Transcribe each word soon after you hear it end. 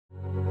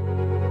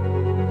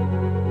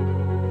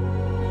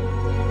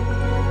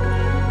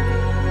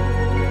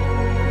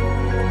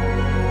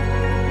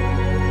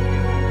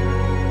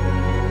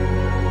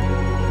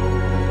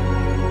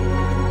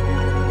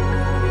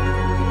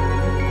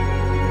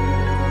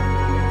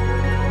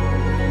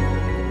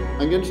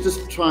going to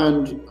just try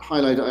and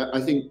highlight,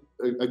 I think,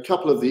 a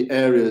couple of the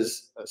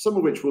areas, some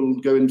of which we'll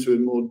go into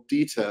in more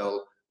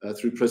detail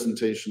through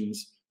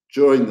presentations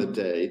during the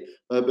day,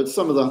 but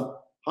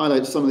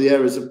highlight some of the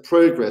areas of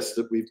progress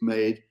that we've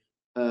made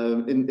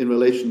in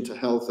relation to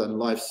health and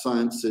life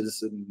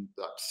sciences and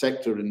that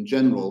sector in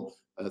general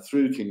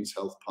through King's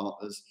Health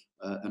Partners,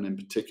 and in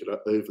particular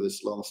over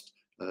this last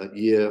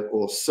year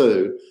or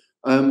so.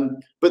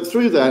 But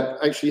through that,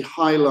 actually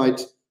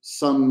highlight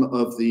some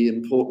of the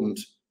important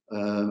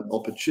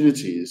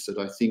opportunities that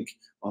I think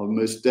are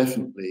most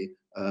definitely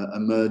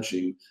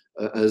emerging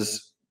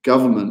as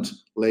government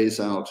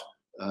lays out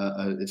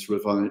its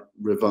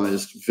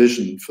revised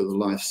vision for the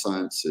life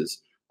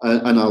sciences.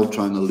 And I'll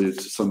try and allude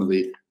to some of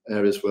the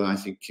areas where I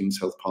think King's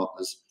Health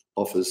Partners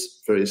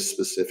offers very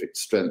specific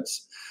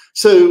strengths.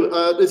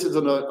 So this is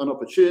an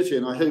opportunity,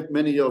 and I hope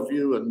many of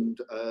you, and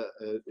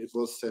it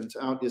was sent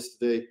out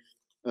yesterday,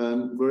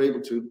 were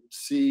able to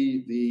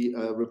see the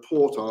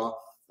report, our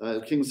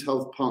King's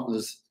Health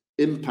Partners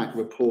Impact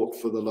Report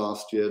for the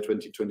last year,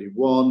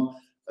 2021.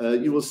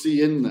 You will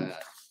see in there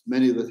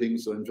many of the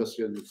things that I'm just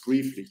going to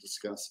briefly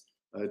discuss,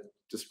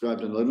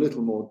 described in a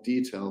little more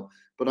detail.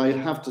 But I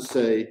have to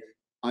say,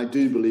 I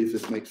do believe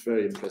this makes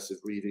very impressive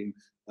reading.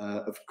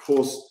 Of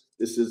course,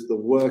 this is the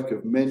work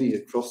of many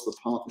across the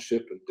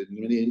partnership, and in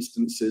many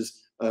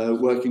instances,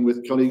 working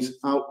with colleagues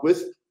out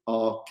with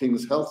our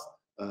King's Health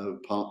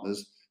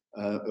Partners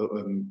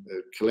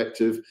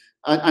collective.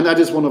 And that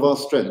is one of our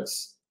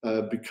strengths.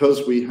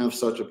 Because we have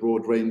such a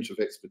broad range of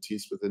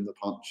expertise within the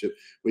partnership,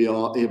 we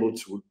are able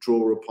to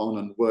draw upon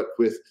and work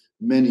with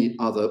many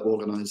other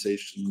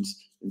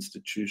organizations,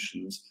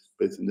 institutions,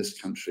 both in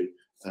this country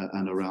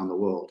and around the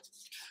world.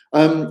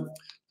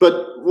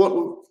 But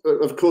what,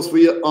 of course,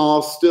 we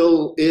are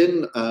still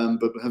in,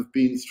 but have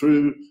been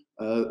through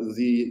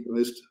the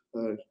most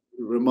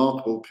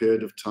remarkable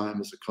period of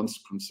time as a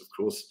consequence, of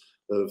course,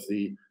 of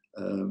the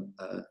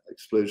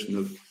explosion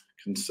of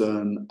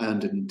concern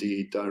and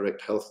indeed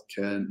direct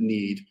healthcare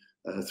need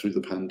through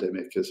the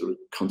pandemic as a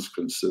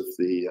consequence of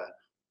the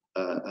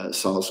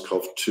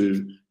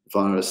SARS-CoV-2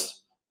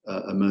 virus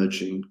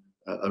emerging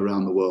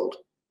around the world.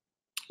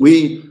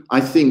 We,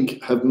 I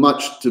think, have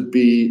much to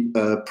be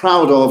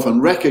proud of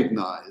and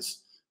recognize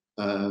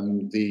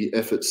the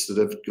efforts that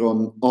have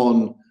gone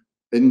on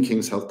in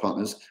King's Health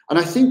Partners. And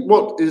I think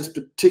what is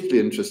particularly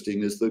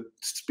interesting is the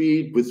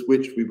speed with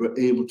which we were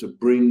able to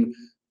bring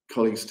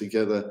colleagues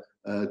together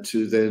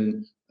to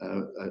then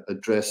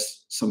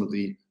address some of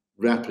the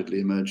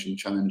rapidly emerging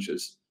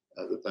challenges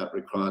that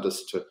required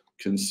us to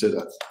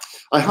consider.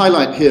 I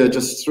highlight here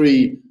just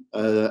three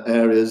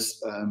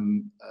areas,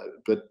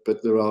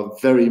 but there are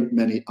very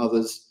many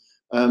others.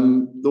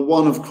 The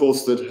one, of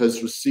course, that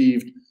has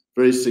received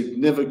very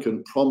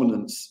significant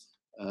prominence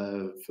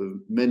for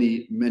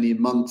many, many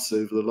months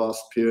over the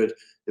last period.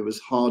 It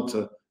was hard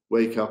to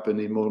wake up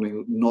any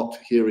morning not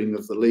hearing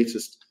of the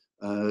latest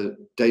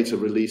data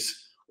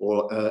release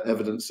or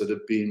evidence that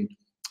had been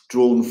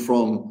drawn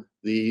from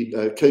the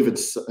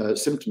COVID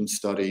symptom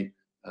study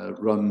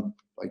run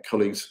by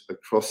colleagues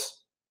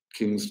across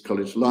King's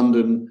College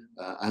London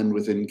and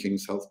within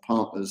King's Health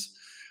Partners.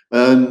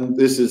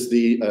 This is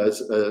the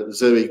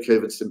Zoe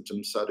COVID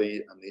symptom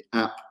study and the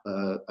app,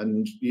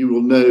 and you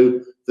will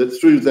know that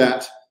through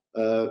that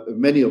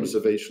many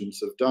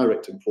observations of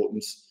direct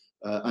importance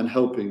and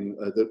helping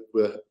that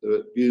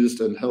were used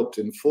and helped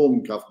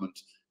inform government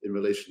in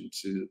relation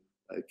to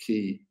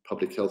key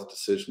public health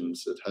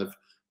decisions that have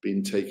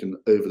been taken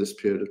over this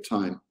period of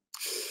time.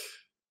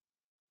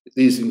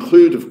 These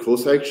include, of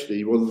course,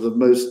 actually one of the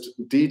most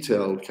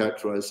detailed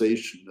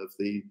characterization of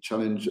the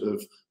challenge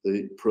of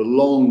the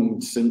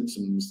prolonged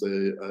symptoms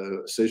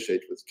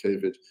associated with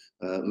COVID,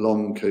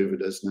 long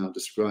COVID as now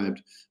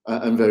described,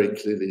 and very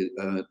clearly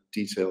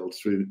detailed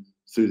through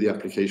the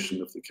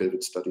application of the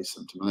COVID study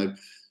symptom. I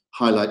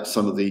highlight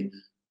some of the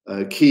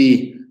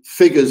key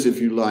figures,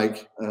 if you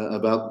like,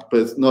 about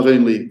both not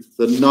only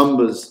the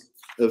numbers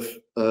of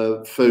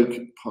folk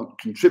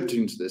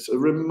contributing to this, a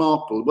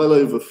remarkable, well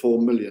over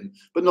 4 million,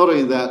 but not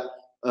only that,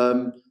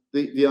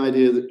 the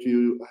idea that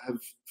you have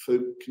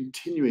folk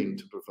continuing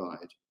to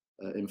provide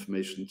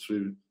information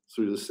through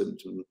the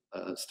symptom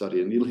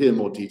study, and you'll hear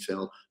more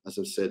detail, as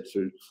I've said,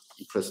 through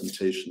the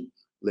presentation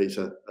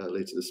later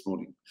this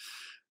morning.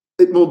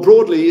 More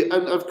broadly,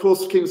 and of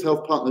course King's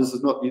Health Partners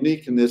is not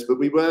unique in this, but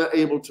we were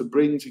able to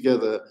bring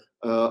together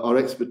our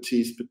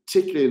expertise,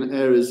 particularly in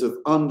areas of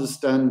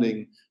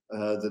understanding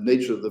the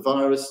nature of the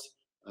virus,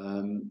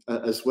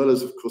 as well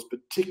as, of course,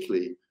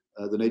 particularly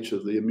the nature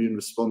of the immune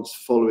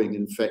response following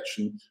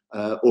infection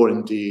or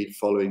indeed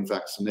following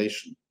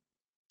vaccination.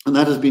 And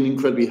that has been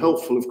incredibly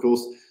helpful, of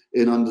course,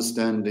 in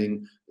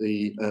understanding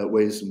the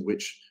ways in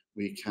which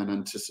we can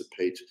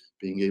anticipate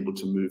being able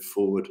to move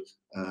forward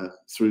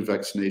through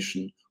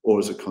vaccination or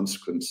as a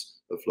consequence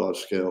of large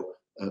scale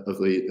of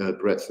the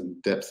breadth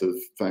and depth of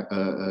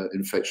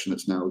infection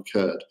that's now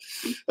occurred.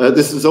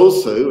 This is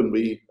also, and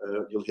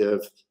you'll hear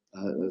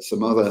of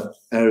some other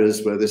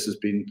areas where this has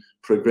been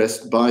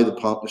progressed by the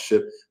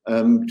partnership,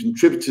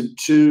 contributed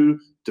to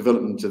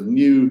development of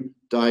new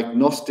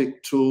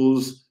diagnostic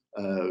tools,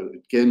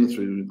 again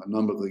through a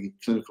number of the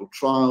clinical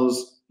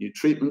trials, new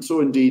treatments,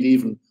 or indeed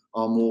even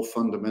our more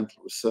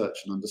fundamental research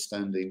and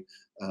understanding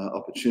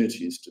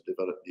opportunities to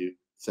develop new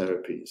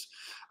therapies.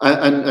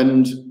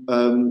 And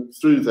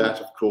through that,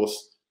 of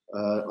course,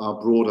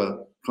 our broader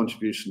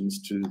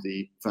contributions to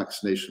the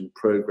vaccination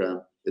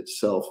program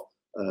itself,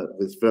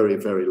 with very,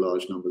 very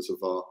large numbers of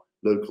our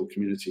local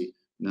community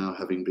now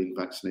having been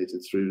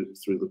vaccinated through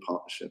the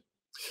partnership.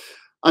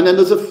 And then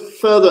there's a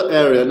further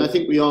area, and I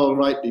think we are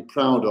rightly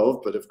proud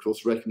of, but of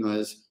course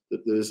recognize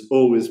that there's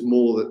always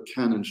more that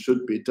can and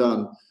should be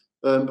done.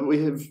 But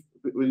we've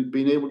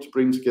been able to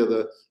bring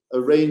together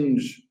a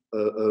range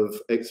of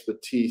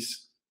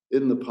expertise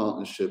in the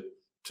partnership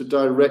to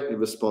directly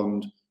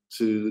respond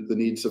to the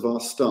needs of our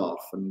staff.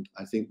 And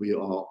I think we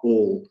are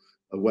all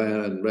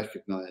aware and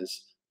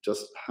recognize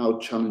just how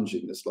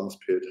challenging this last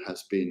period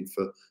has been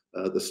for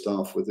the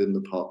staff within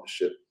the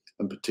partnership,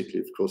 and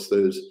particularly, of course,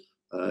 those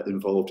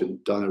involved in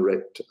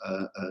direct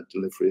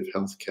delivery of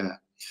healthcare.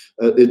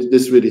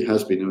 This really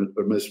has been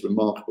a most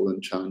remarkable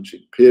and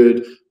challenging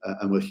period,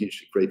 and we're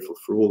hugely grateful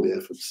for all the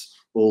efforts,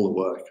 all the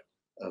work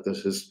that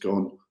has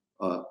gone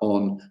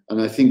on. And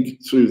I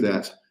think through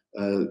that,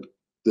 the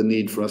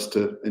need for us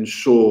to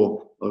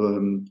ensure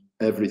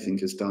everything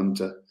is done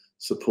to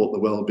support the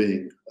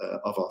well-being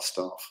of our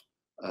staff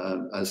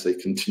as they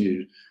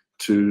continue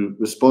to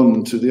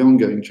respond to the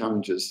ongoing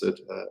challenges that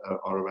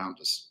are around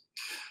us.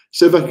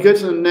 So if I could go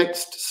to the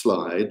next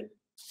slide,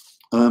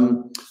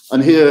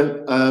 and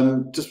here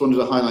just wanted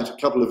to highlight a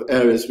couple of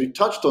areas. We've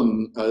touched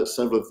on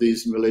several of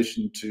these in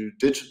relation to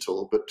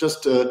digital, but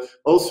just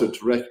also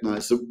to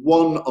recognize that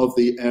one of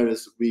the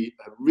areas that we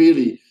have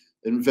really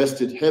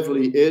invested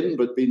heavily in,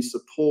 but been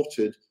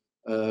supported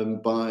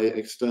by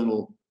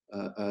external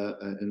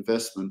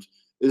investment,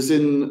 is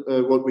in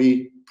what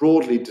we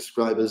broadly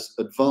describe as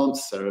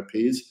advanced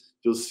therapies.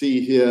 You'll see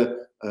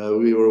here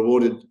we were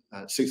awarded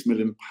 £6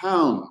 million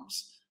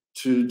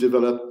to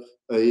develop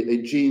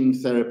a gene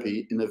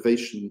therapy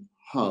innovation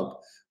hub,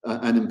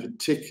 and in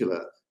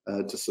particular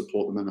to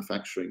support the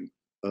manufacturing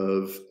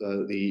of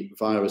the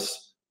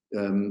virus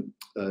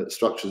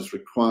structures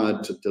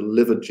required to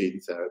deliver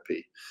gene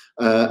therapy.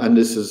 And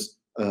this is,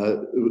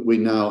 we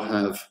now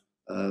have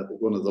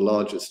one of the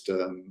largest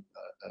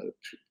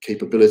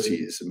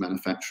capabilities in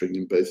manufacturing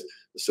in both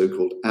the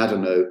so-called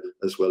adeno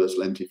as well as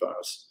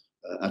lentivirus,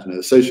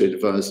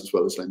 adeno-associated virus as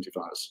well as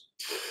lentivirus.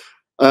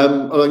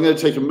 I'm going to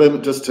take a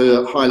moment just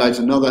to highlight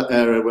another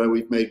area where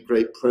we've made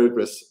great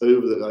progress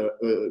over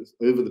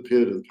the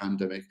period of the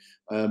pandemic.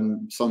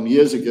 Some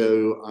years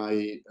ago,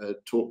 I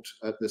talked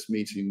at this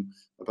meeting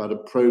about a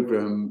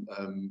program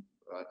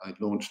I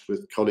launched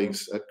with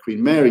colleagues at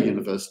Queen Mary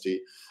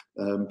University,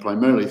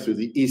 primarily through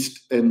the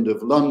East End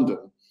of London,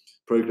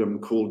 a program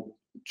called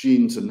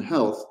Genes and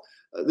Health.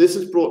 This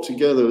is brought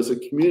together as a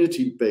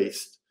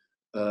community-based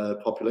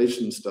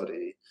population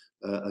study,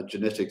 a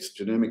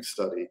genomic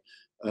study,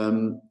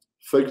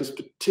 focused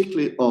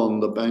particularly on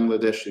the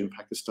Bangladeshi and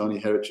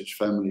Pakistani heritage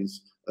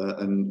families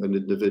and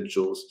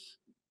individuals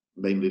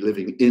mainly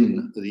living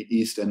in the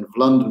East End of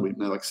London. We've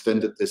now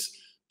extended this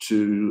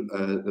to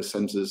the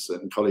centres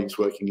and colleagues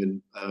working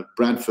in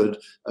Bradford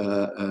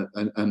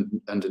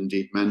and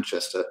indeed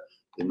Manchester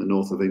in the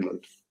north of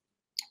England.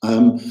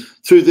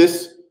 Through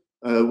this,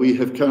 we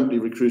have currently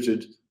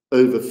recruited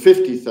over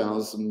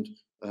 50,000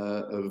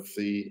 of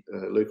the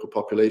local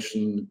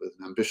population, with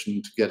an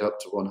ambition to get up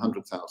to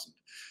 100,000.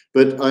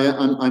 But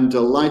I'm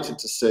delighted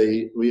to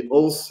say we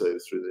also,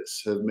 through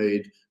this, have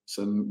made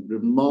some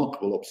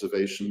remarkable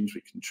observations.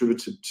 We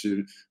contributed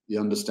to the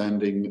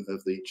understanding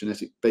of the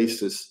genetic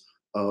basis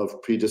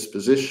of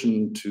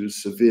predisposition to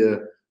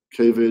severe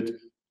COVID,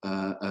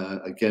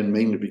 again,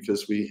 mainly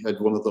because we had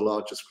one of the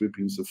largest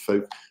groupings of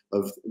folk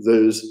of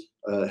those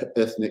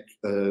ethnic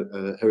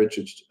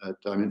heritage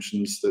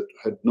dimensions that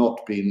had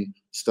not been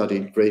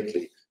studied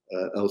greatly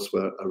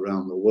elsewhere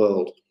around the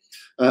world.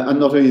 And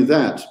not only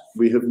that,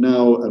 we have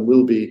now and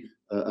will be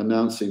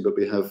announcing, but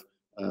we have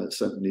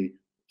certainly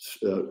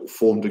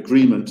formed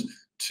agreement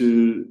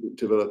to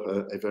develop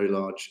a very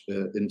large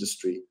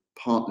industry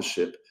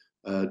partnership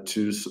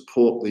to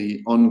support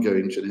the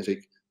ongoing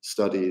genetic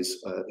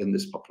studies in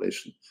this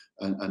population,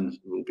 and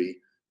we'll be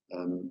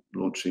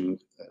launching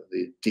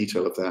the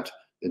detail of that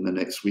in the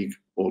next week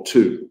or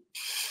two.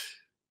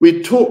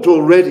 We talked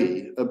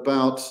already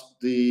about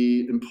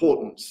the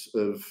importance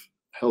of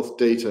health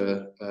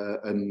data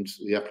and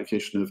the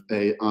application of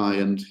AI,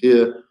 and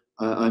here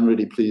I'm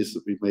really pleased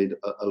that we've made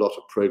a lot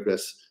of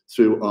progress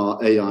through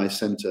our AI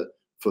Centre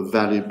for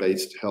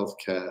Value-Based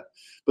Healthcare.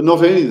 But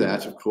not only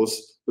that, of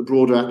course, the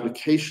broader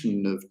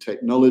application of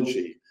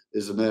technology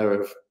is an area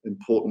of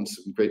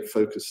importance and great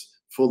focus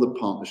for the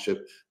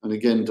partnership. And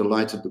again,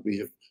 delighted that we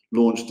have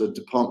launched a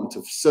Department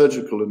of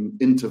Surgical and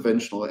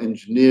Interventional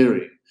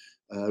Engineering,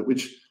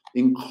 which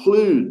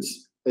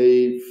includes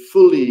a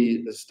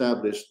fully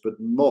established but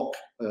mock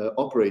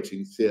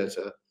operating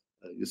theatre.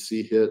 You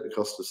see here at the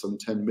cost of some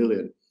 10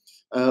 million,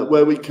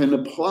 where we can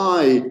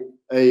apply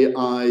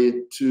AI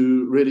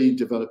to really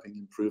developing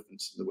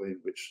improvements in the way in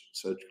which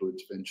surgical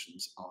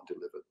interventions are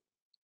delivered.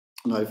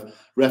 And I've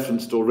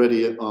referenced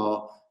already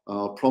our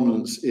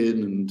prominence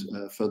in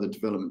and further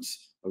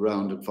developments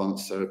around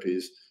advanced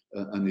therapies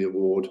and the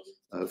award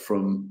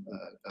from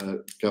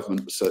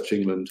Government Research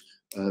England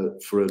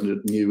for a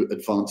new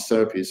advanced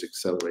therapies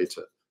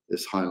accelerator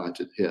is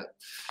highlighted here.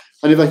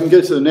 And if I can go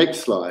to the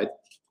next slide,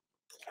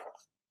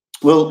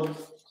 well,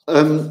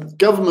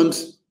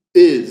 government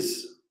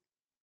is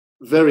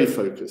very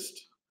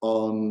focused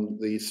on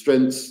the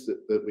strengths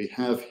that we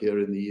have here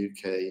in the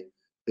UK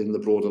in the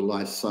broader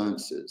life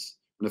sciences.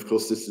 And of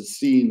course, this is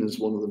seen as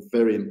one of the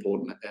very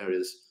important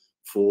areas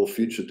for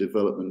future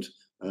development,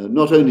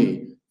 not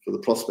only for the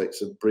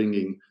prospects of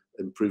bringing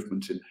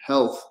improvement in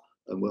health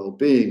and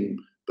well-being,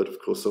 but of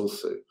course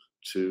also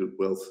to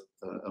wealth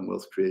and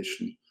wealth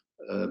creation.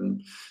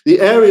 The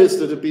areas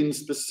that have been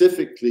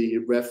specifically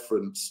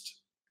referenced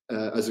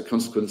as a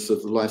consequence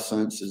of the life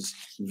sciences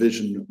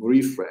vision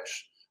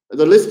refresh,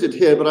 they're listed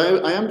here, but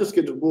I am just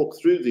going to walk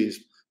through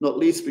these, not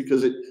least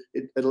because it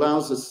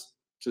allows us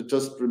to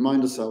just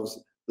remind ourselves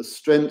the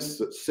strengths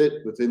that sit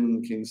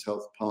within King's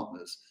Health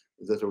Partners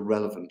that are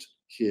relevant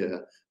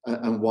here,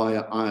 and why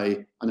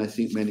I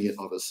think many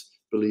of us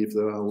believe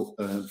there are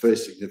very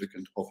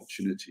significant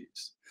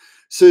opportunities.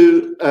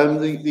 So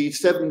the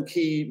 7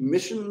 key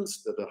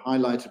missions that are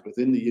highlighted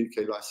within the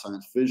UK Life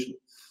Science Vision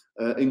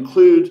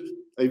include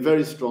a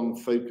very strong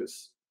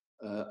focus,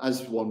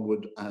 as one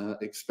would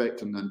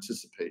expect and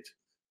anticipate,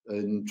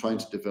 in trying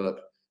to develop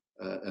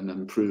and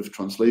improve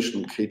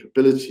translational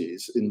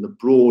capabilities in the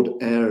broad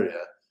area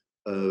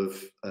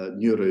of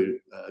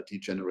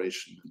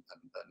neurodegeneration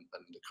and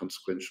the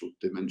consequential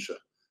dementia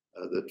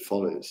that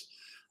follows.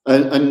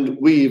 And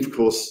we, of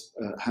course,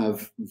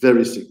 have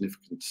very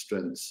significant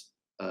strengths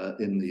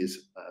in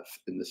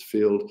this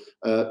field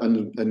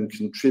and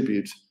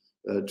contribute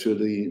to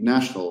the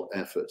national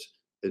effort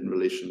in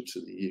relation to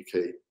the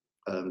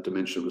UK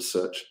Dementia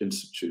Research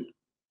Institute.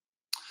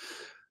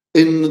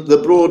 In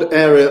the broad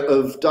area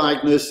of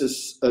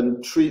diagnosis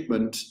and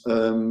treatment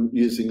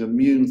using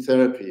immune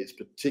therapies,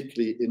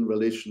 particularly in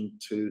relation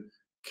to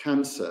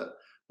cancer,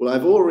 well,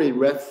 I've already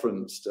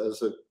referenced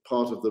as a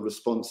part of the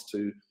response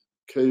to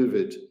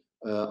COVID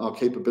our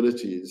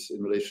capabilities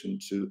in relation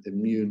to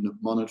immune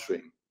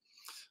monitoring.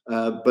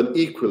 But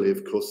equally,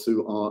 of course,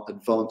 through our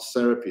advanced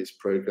therapies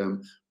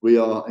program, we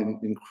are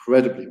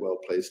incredibly well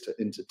placed to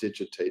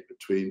interdigitate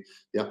between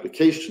the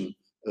application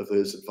of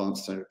those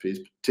advanced therapies,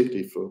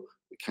 particularly for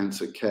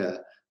cancer care,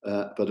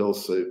 but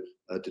also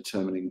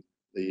determining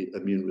the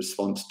immune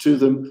response to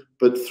them.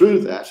 But through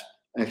that,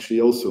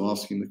 actually also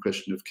asking the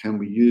question of, can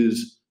we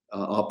use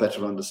our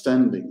better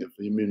understanding of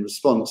the immune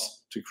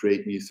response to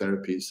create new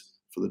therapies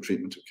for the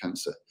treatment of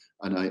cancer?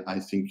 And I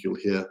think you'll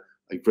hear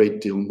a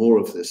great deal more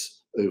of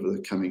this over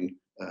the coming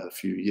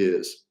few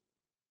years.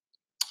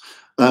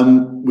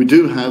 We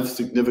do have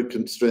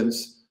significant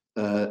strengths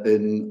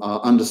in our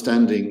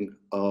understanding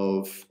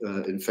of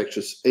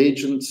infectious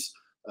agents.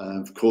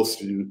 Of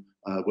course,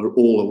 we're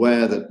all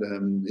aware that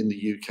in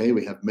the UK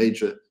we have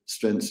major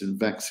strengths in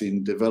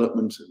vaccine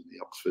development, and the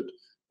Oxford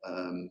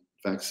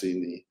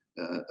vaccine, the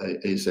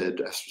AZ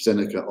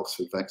AstraZeneca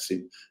Oxford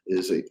vaccine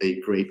is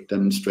a great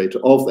demonstrator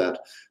of that.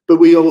 But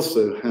we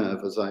also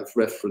have, as I've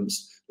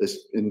referenced, this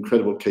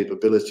incredible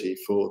capability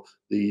for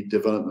the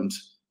development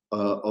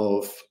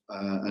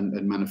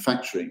and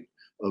manufacturing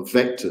of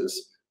vectors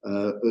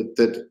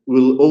that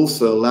will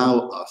also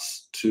allow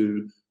us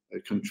to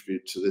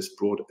contribute to this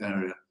broad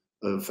area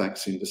of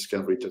vaccine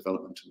discovery,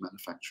 development and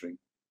manufacturing.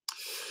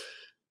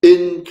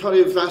 In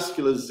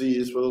cardiovascular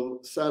disease, well,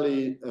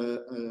 Sally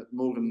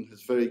Morgan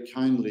has very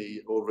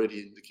kindly already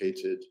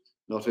indicated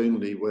not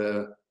only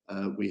where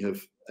we have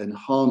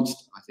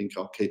enhanced, I think,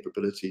 our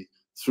capability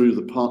through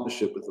the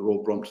partnership with the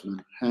Royal Brompton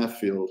and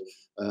Harefield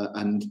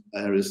and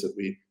areas that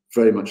we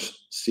very much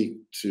seek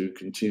to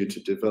continue to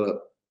develop,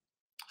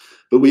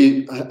 but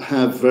we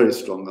have very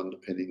strong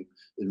underpinning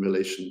in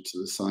relation to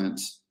the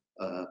science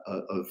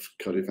of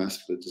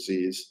cardiovascular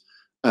disease,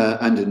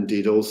 and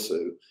indeed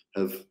also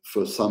have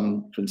for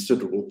some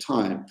considerable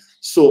time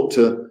sought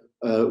to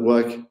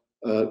work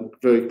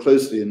very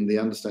closely in the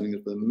understanding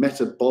of the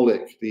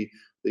metabolic,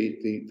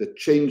 the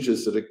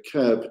changes that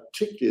occur,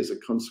 particularly as a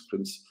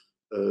consequence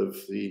of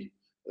the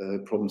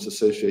problems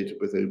associated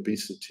with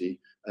obesity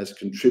as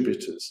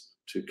contributors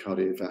to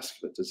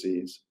cardiovascular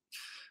disease.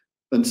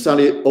 And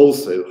Sally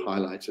also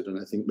highlighted, and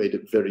I think made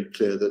it very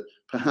clear, that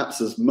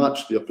perhaps as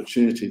much the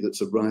opportunity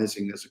that's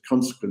arising as a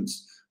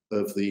consequence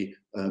of the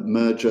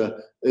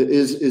merger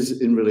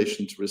is in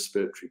relation to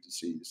respiratory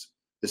disease.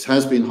 This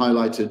has been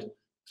highlighted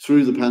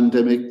through the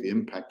pandemic, the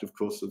impact, of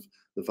course, of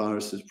the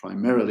viruses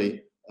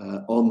primarily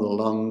on the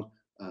lung,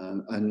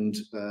 and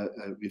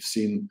we've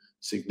seen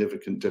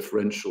significant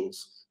differentials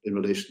in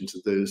relation to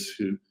those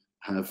who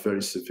have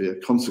very severe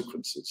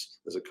consequences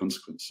as a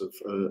consequence of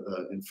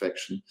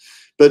infection.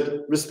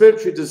 But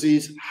respiratory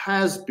disease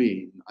has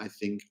been, I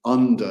think,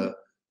 under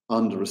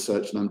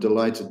research, and I'm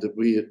delighted that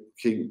we at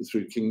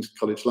through King's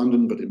College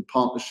London, but in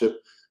partnership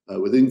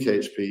within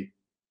KHP,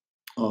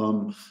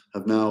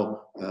 have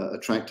now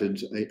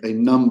attracted a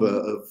number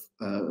of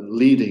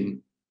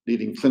leading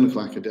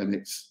clinical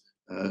academics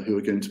who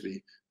are going to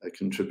be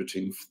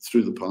contributing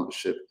through the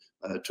partnership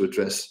to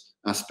address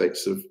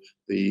aspects of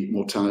the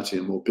mortality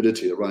and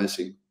morbidity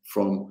arising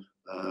from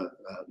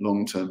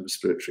long-term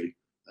respiratory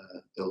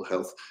ill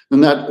health.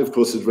 And that, of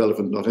course, is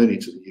relevant not only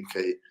to the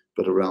UK,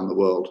 but around the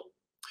world.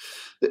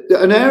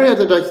 An area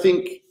that I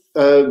think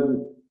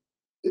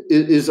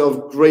is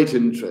of great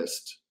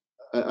interest,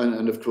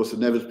 and of course,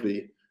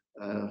 inevitably,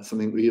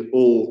 something we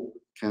all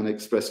can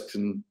express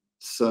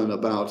concern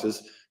about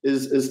is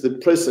the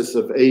process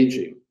of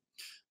aging.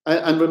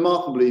 And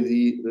remarkably,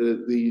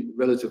 the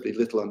relatively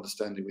little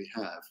understanding we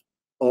have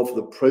of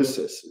the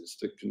processes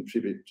that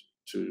contribute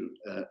to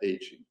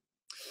aging.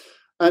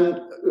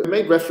 And I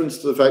made reference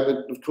to the fact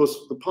that, of course,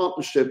 the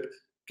partnership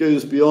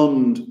goes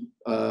beyond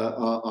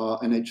our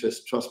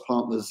NHS Trust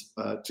partners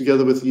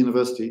together with the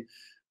university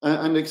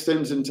and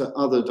extends into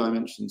other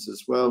dimensions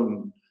as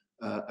well.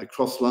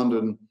 Across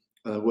London,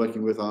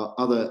 working with our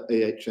other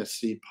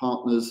AHSC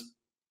partners,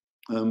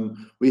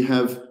 we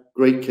have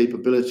great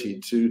capability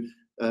to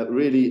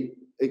really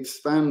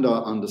expand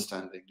our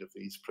understanding of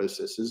these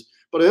processes.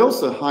 But I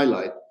also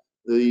highlight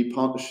the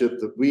partnership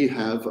that we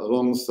have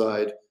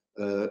alongside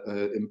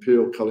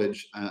Imperial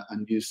College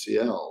and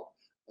UCL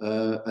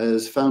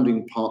as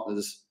founding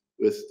partners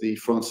with the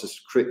Francis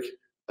Crick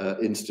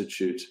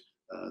Institute,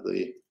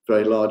 the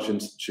very large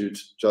institute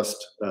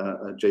just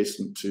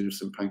adjacent to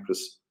St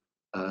Pancras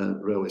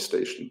railway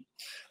station.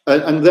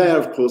 And there,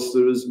 of course,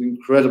 there is an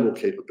incredible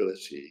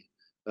capability,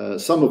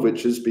 some of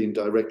which has been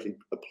directly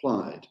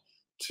applied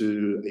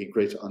to a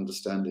greater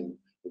understanding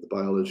of the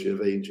biology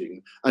of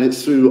aging. And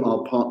it's through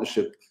our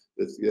partnership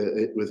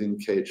within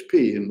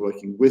KHP and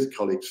working with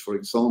colleagues, for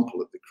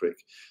example, at the Crick,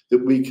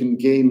 that we can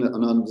gain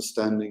an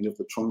understanding of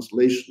the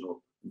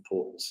translational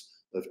importance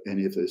of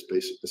any of those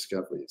basic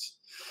discoveries.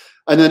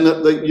 And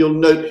then you'll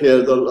note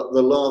here the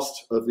last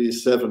of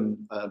these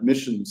 7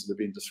 missions that have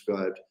been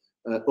described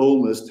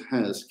almost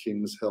has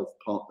King's Health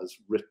Partners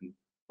written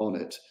on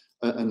it,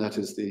 and that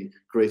is the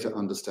greater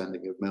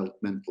understanding of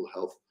mental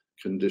health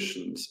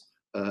conditions.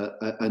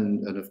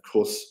 And of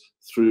course,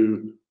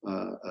 through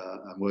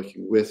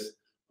working with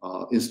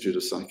our Institute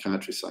of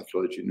Psychiatry,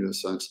 Psychology and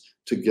Neuroscience,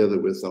 together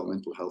with our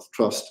Mental Health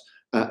Trust,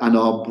 and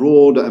our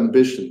broad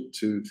ambition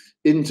to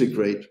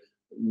integrate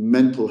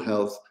mental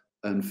health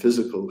and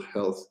physical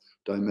health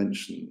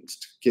dimensions,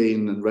 to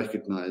gain and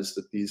recognize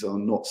that these are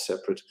not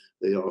separate,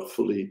 they are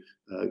fully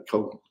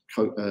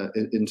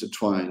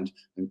intertwined,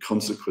 and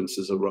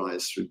consequences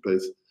arise through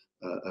both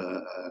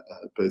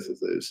of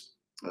those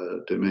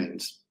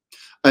domains.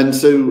 And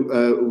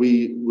so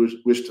we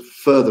wish to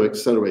further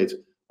accelerate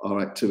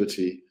our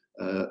activity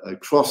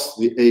across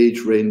the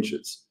age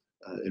ranges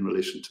in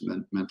relation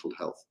to mental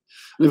health.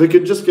 And if we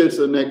could just go to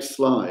the next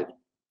slide.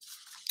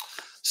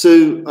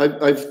 So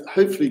I've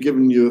hopefully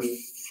given you a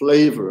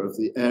flavour of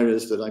the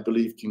areas that I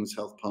believe King's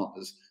Health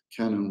Partners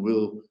can and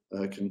will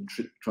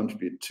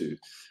contribute to.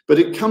 But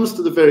it comes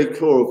to the very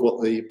core of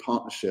what the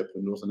partnership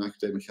and Northern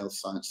Academic Health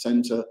Science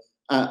Centre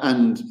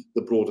and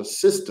the broader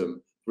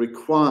system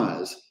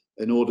requires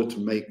in order to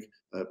make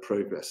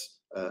progress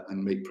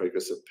and make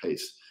progress at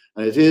pace.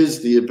 And it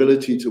is the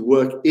ability to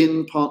work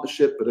in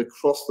partnership, but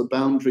across the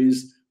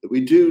boundaries that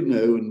we do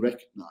know and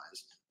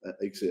recognise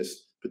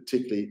exist,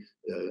 particularly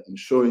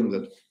ensuring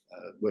that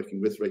working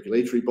with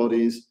regulatory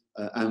bodies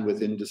and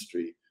with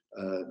industry,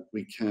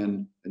 we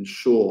can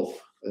ensure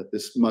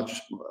this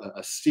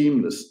a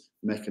seamless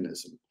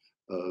mechanism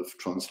of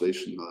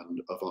translation and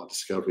of our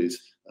discoveries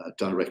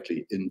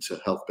directly into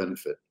health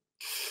benefit.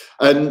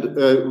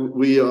 And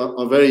we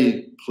are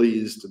very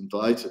pleased and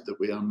delighted that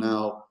we are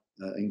now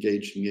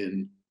engaging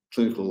in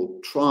clinical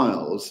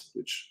trials,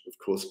 which of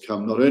course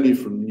come not only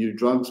from new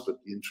drugs, but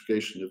the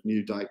integration of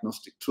new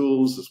diagnostic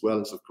tools, as well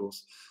as, of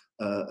course,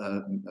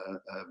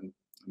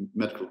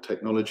 medical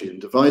technology and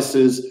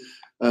devices,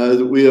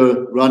 that we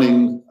are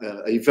running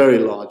a very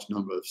large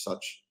number of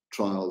such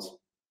trials,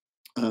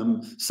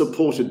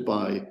 supported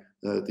by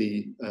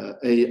the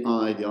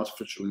AI, the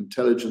Artificial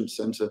Intelligence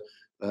Centre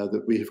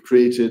that we have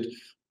created,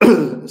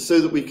 so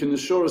that we can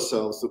assure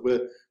ourselves that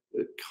we're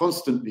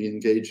constantly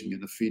engaging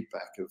in a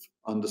feedback of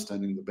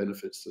understanding the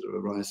benefits that are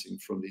arising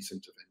from these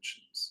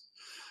interventions.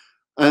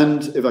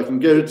 And if I can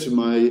go to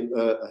my,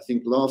 I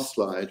think, last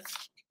slide,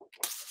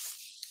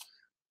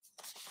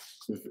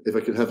 if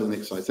I could have the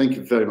next slide. Thank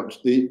you very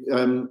much.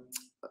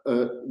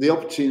 The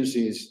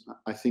opportunities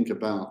I think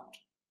about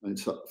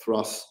for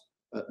us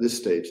at this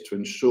stage to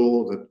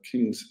ensure that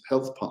King's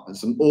Health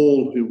Partners and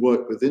all who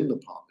work within the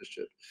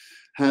partnership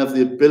have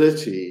the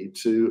ability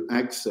to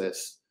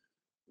access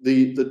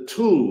the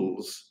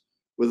tools,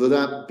 whether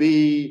that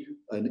be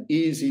an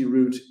easy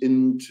route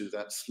into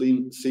that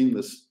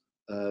seamless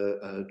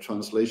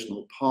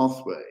translational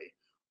pathway,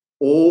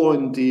 or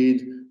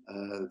indeed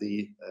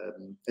the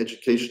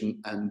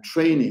education and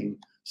training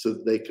so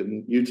that they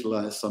can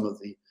utilize some of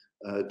the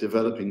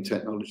developing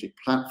technology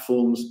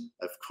platforms,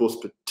 of course,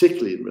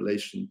 particularly in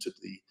relation to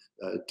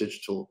the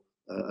digital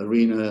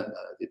arena,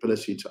 the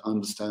ability to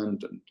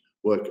understand and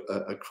work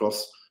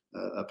across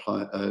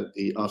apply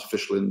the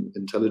artificial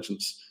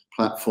intelligence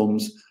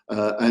platforms,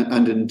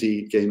 and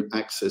indeed gain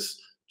access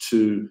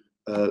to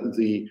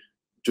the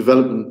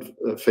development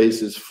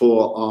phases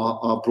for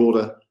our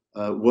broader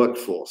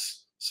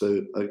workforce.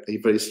 So a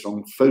very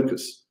strong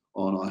focus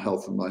on our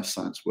health and life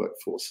science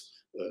workforce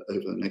over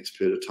the next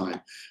period of time.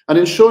 And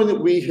ensuring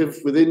that we have,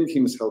 within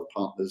King's Health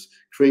Partners,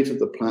 created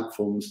the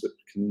platforms that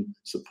can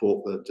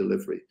support the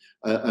delivery.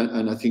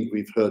 And I think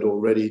we've heard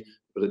already,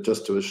 but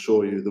just to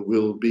assure you, there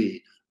will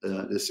be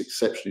this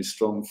exceptionally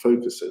strong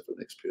focus over the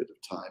next period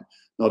of time,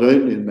 not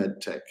only in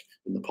medtech,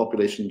 in the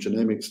population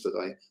genomics that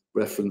I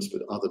referenced,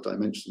 but other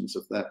dimensions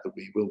of that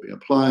we will be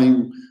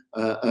applying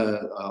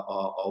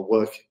our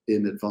work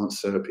in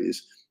advanced therapies,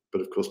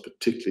 but of course,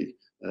 particularly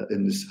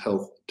in this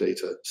health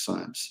data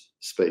science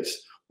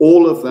space.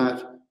 All of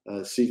that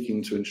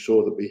seeking to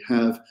ensure that we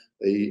have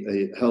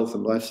a health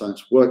and life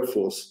science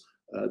workforce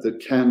that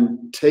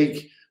can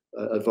take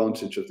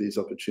advantage of these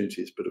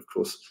opportunities, but of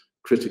course,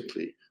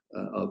 critically,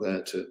 are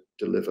there to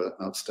deliver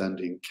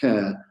outstanding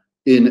care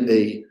in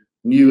a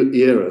new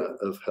era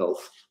of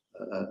health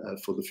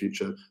for the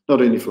future,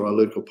 not only for our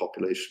local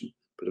population,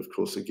 but of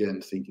course,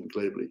 again, thinking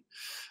globally.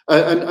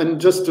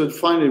 And just to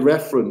finally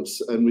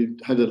reference, and we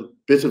had a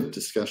bit of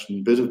discussion,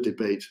 a bit of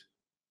debate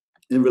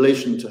in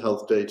relation to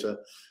health data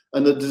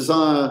and the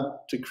desire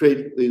to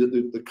create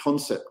the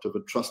concept of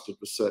a trusted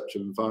research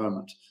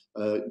environment.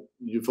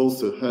 You've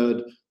also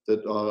heard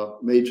that our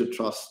major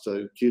trusts,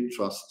 acute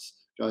trusts,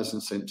 Guy's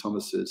and St.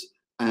 Thomas's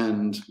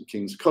and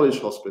King's College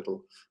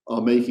Hospital,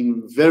 are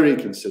making very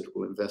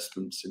considerable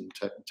investments in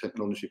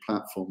technology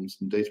platforms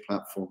and data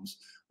platforms.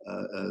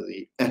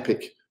 The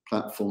EPIC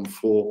platform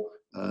for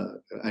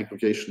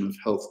aggregation of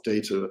health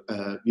data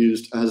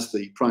used as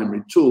the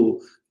primary tool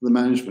for the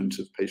management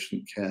of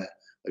patient care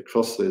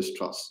across those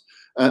trusts.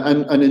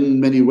 And in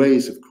many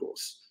ways, of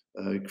course,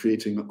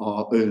 creating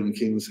our own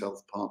King's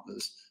Health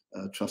Partners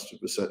trusted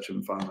research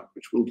environment,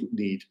 which will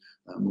need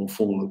more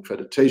formal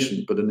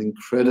accreditation, but an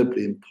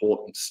incredibly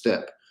important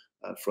step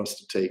for us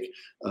to take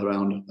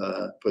around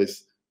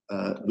both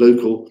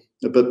local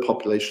but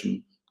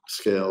population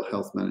scale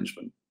health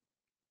management.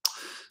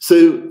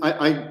 So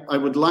I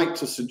would like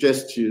to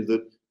suggest to you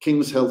that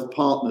King's Health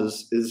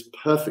Partners is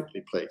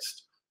perfectly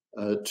placed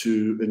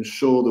to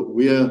ensure that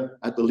we're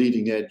at the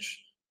leading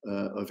edge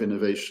of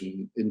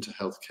innovation into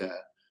healthcare.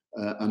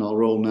 And our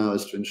role now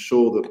is to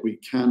ensure that we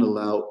can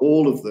allow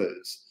all of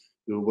those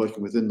who are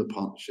working within the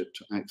partnership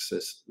to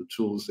access the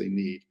tools they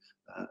need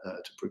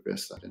to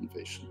progress that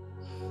innovation.